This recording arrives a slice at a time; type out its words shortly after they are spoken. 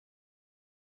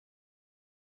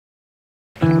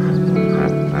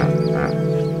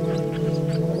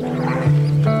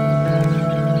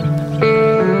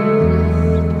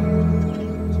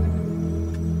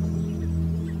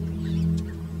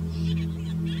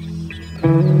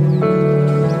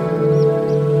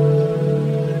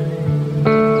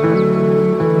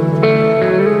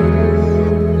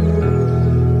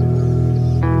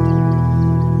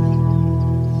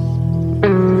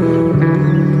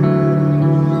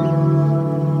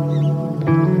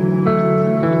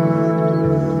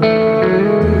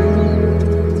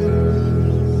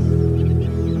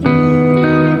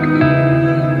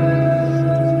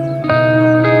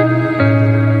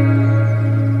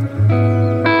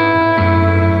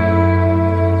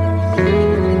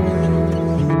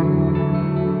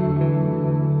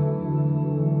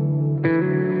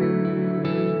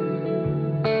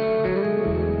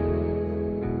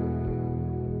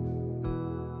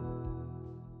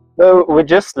So we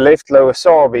just left Lower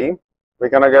Sabie. We're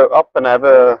gonna go up and have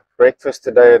a breakfast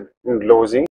today in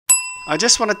Lozi. I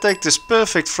just want to take this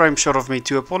perfect frame shot of me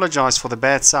to apologize for the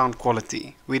bad sound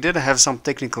quality. We did have some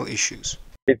technical issues.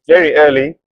 It's very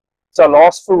early. It's our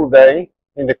last full day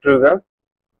in the Kruger,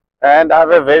 and I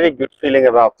have a very good feeling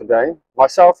about today.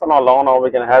 Myself and Alana, we're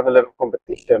gonna have a little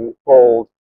competition called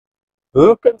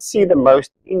Who Can See the Most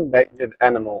Endangered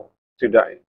Animal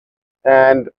Today?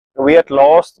 And we at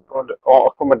last got our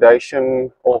accommodation,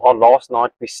 or our last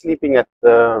night, we're sleeping at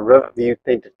the Riverview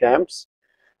tented camps.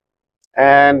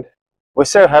 And we're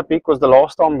so happy because the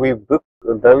last time we booked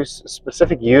those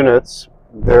specific units,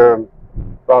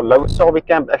 our Lower Sabie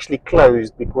camp actually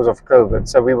closed because of COVID.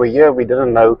 So we were here, we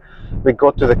didn't know. We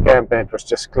got to the camp and it was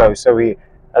just closed. So we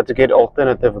had to get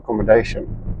alternative accommodation.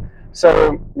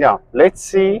 So yeah, let's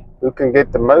see who can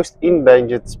get the most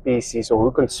endangered species, or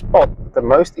who can spot the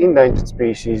most endangered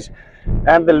species,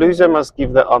 and the loser must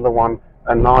give the other one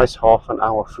a nice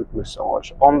half-an-hour foot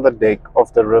massage on the deck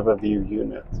of the Riverview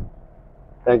unit.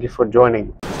 Thank you for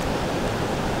joining.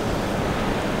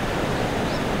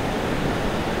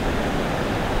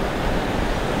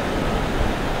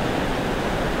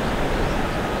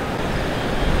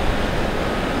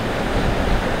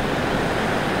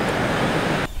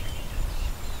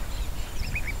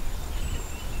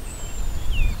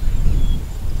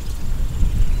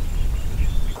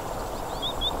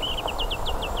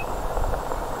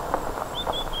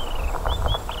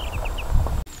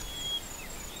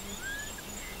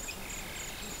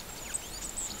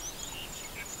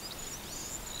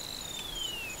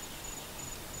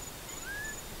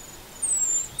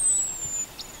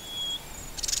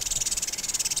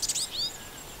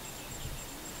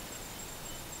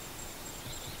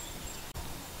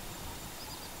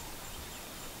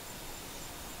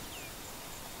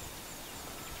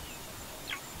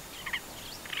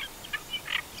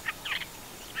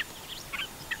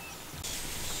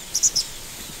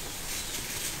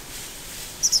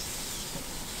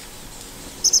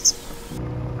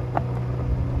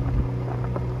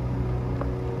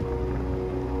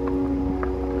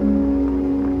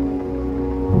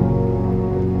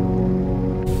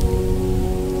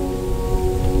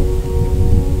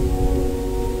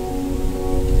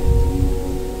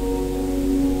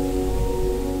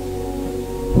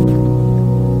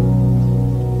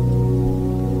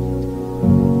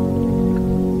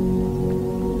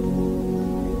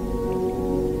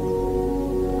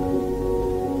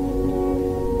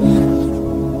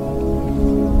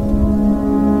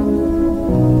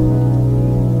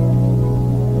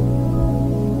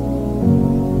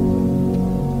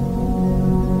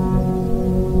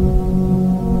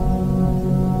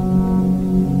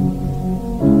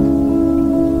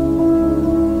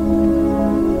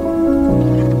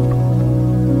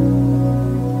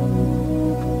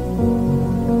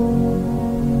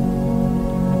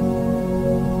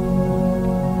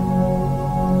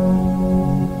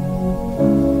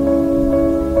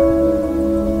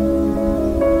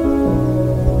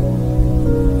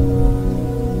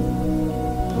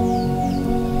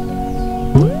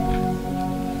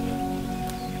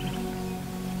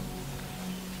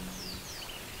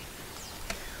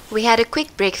 We had a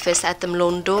quick breakfast at the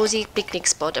Mlondozi picnic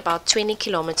spot about 20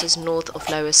 kilometers north of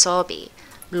Lower Sabie.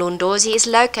 Mlondozi is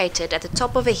located at the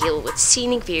top of a hill with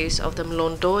scenic views of the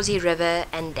Mlondozi River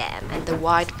and dam and the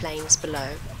wide plains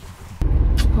below.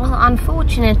 Well,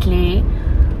 unfortunately,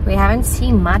 we haven't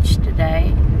seen much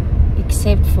today,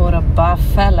 except for a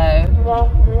buffalo.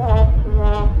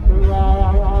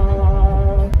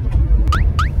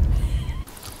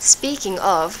 Speaking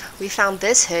of, we found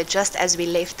this herd just as we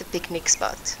left the picnic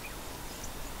spot.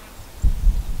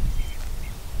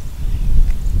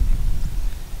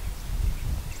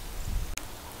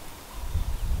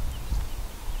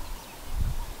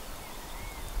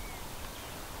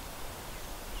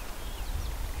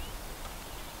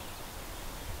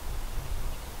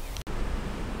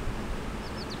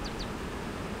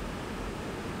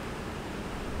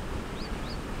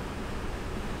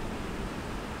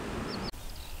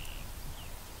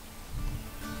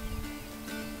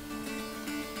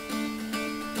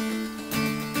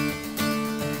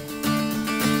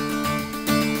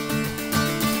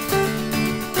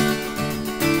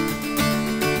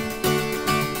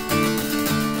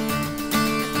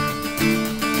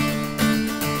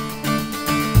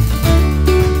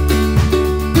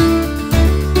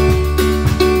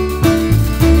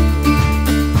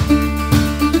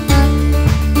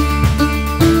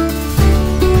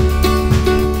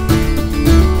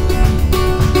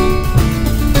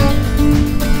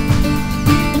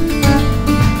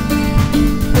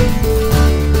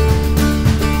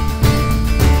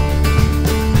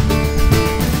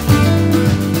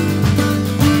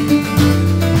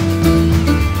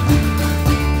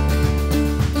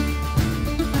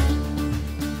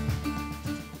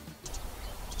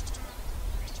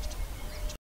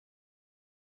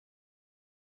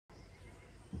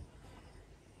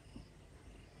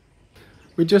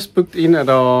 We just booked in at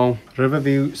our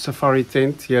Riverview Safari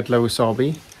tent here at Lower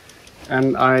Sabie,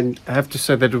 and I have to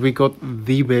say that we got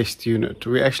the best unit.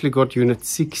 We actually got unit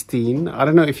 16. I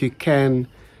don't know if you can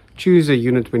choose a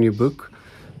unit when you book,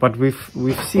 but we've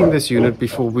seen this unit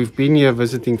before. We've been here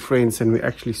visiting friends and we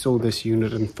actually saw this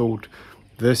unit and thought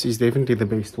this is definitely the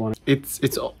best one. It's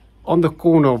on the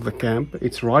corner of the camp.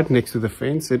 It's right next to the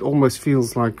fence. It almost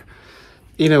feels like,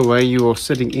 in a way, you are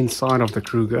sitting inside of the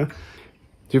Kruger.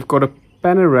 You've got a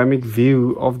panoramic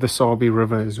view of the Sabie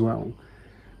River as well.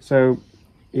 So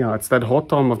yeah, it's that hot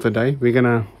time of the day. We're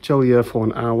gonna chill here for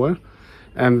an hour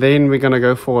and then we're gonna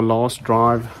go for a last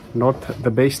drive. Not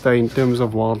the best day in terms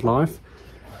of wildlife.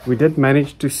 We did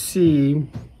manage to see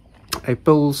a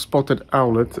pill-spotted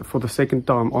owlet for the second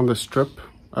time on the strip,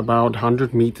 about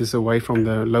 100 meters away from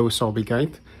the Lower Sabie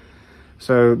gate.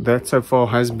 So that so far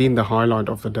has been the highlight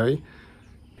of the day.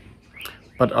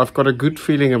 But I've got a good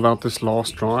feeling about this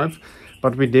last drive.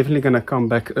 But we're definitely going to come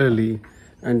back early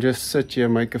and just sit here,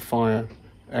 make a fire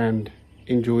and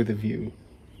enjoy the view.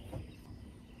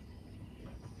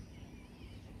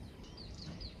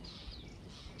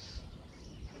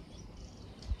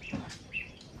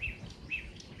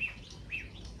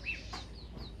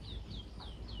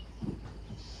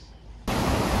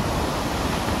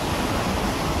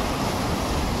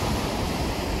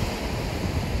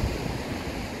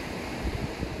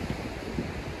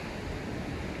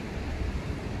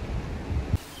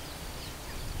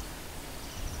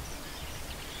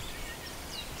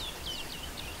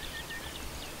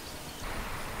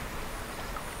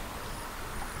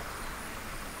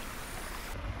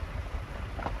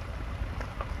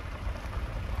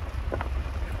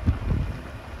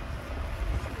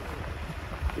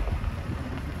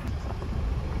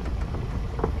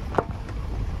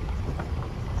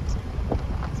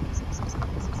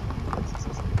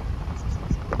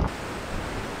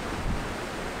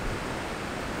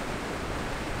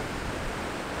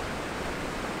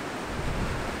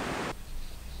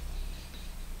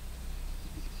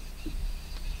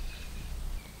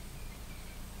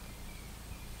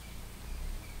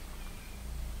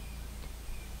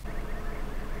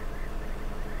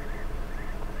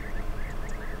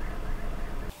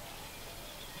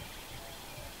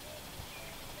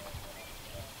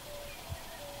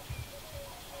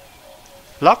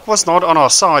 Luck was not on our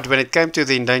side when it came to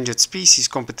the endangered species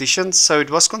competition, so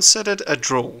it was considered a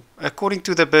draw. According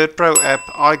to the Bird Pro app,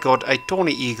 I got a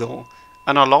tawny eagle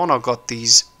and Alana got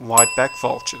these white-backed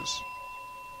vultures.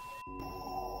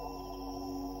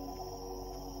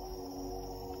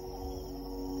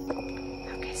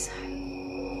 Okay, so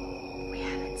we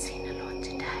haven't seen a lot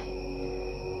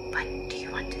today, but do you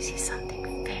want to see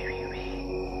something very rare?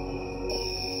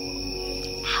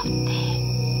 Out there.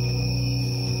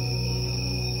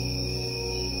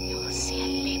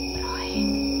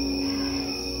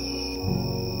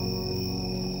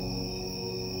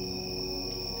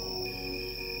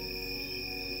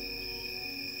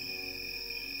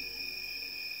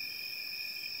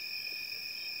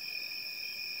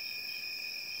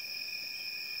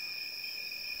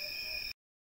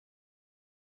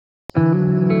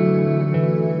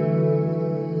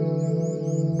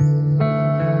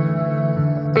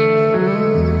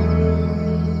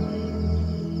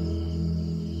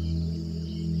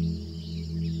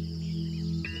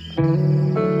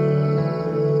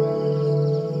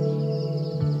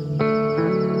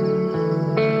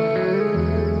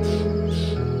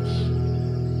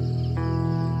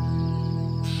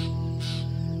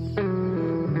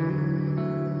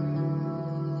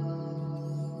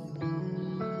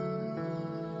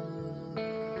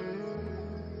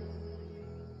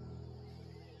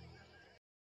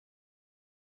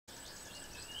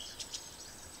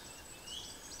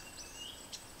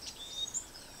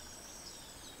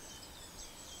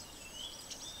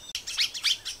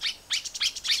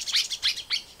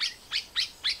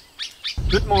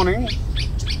 Good morning.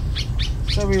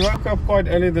 So we woke up quite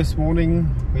early this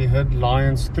morning. We heard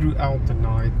lions throughout the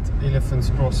night, elephants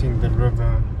crossing the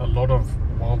river, a lot of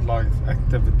wildlife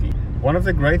activity. One of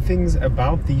the great things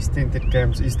about these tented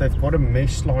camps is they've got a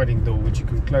mesh sliding door which you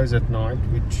can close at night,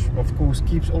 which of course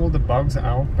keeps all the bugs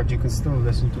out, but you can still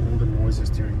listen to all the noises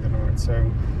during the night. So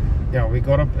yeah, we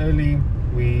got up early,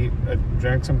 we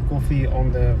drank some coffee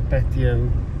on the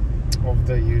patio of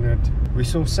the unit. We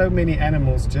saw so many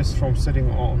animals just from sitting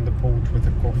on the porch with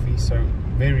the coffee, so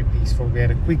very peaceful. We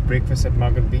had a quick breakfast at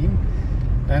Mug and Bean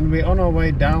and we're on our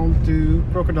way down to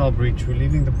Crocodile Bridge. We're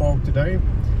leaving the park today,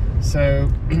 so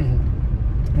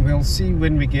we'll see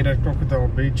when we get at Crocodile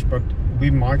Bridge, but we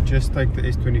might just take the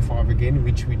S25 again,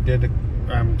 which we did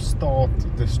start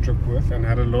this trip with and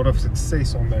had a lot of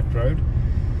success on that road.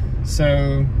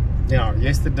 So yeah,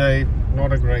 yesterday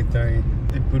not a great day.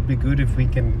 It would be good if we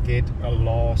can get a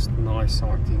last nice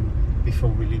sighting before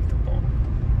we leave the park.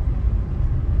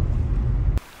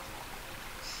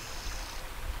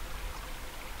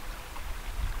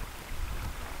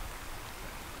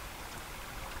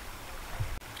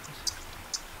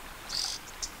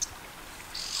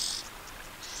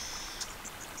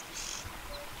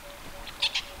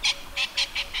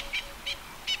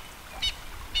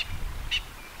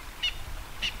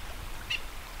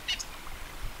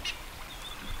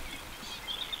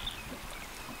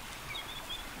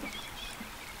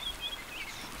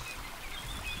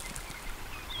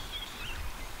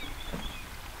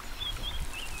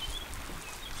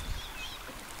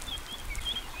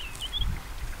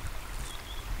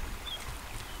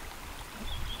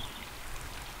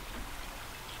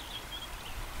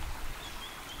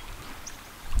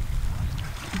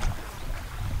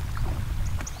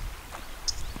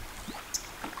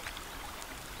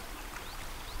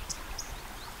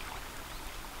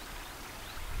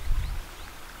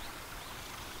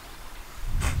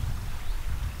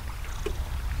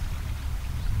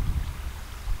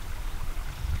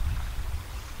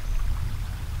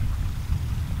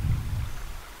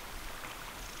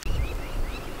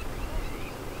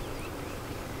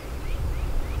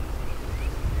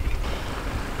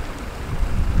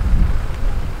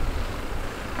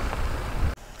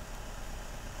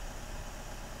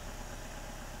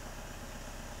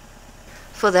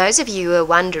 For those of you who are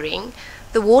wondering,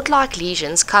 the wart-like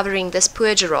lesions covering this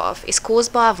poor giraffe is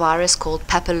caused by a virus called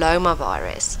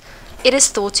papillomavirus. It is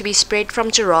thought to be spread from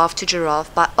giraffe to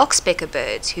giraffe by oxpecker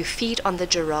birds who feed on the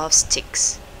giraffe's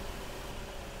ticks.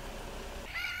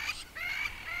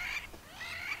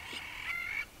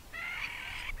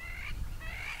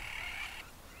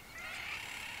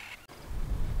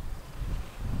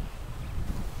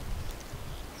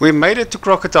 We made it to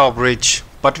Crocodile Bridge,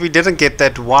 but we didn't get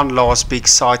that one last big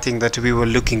sighting that we were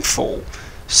looking for.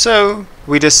 So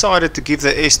we decided to give the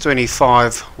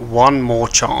S25 one more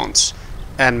chance.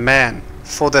 And man,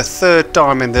 for the third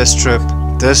time in this trip,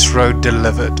 this road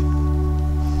delivered.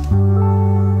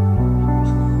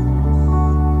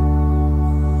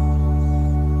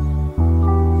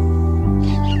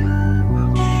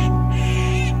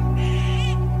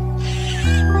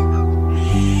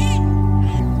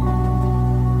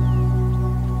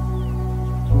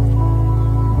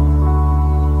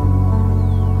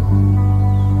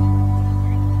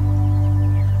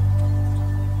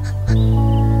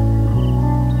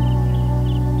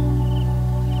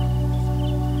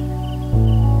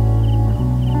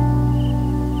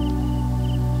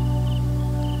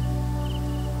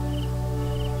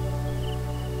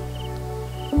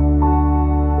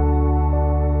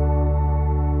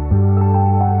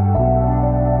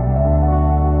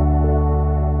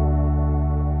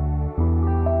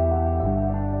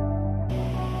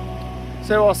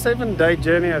 So our 7-day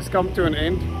journey has come to an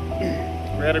end.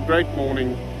 We had a great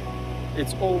morning.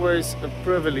 It's always a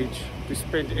privilege to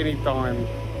spend any time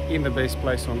in the best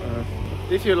place on earth.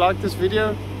 If you like this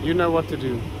video, you know what to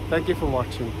do. Thank you for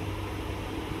watching.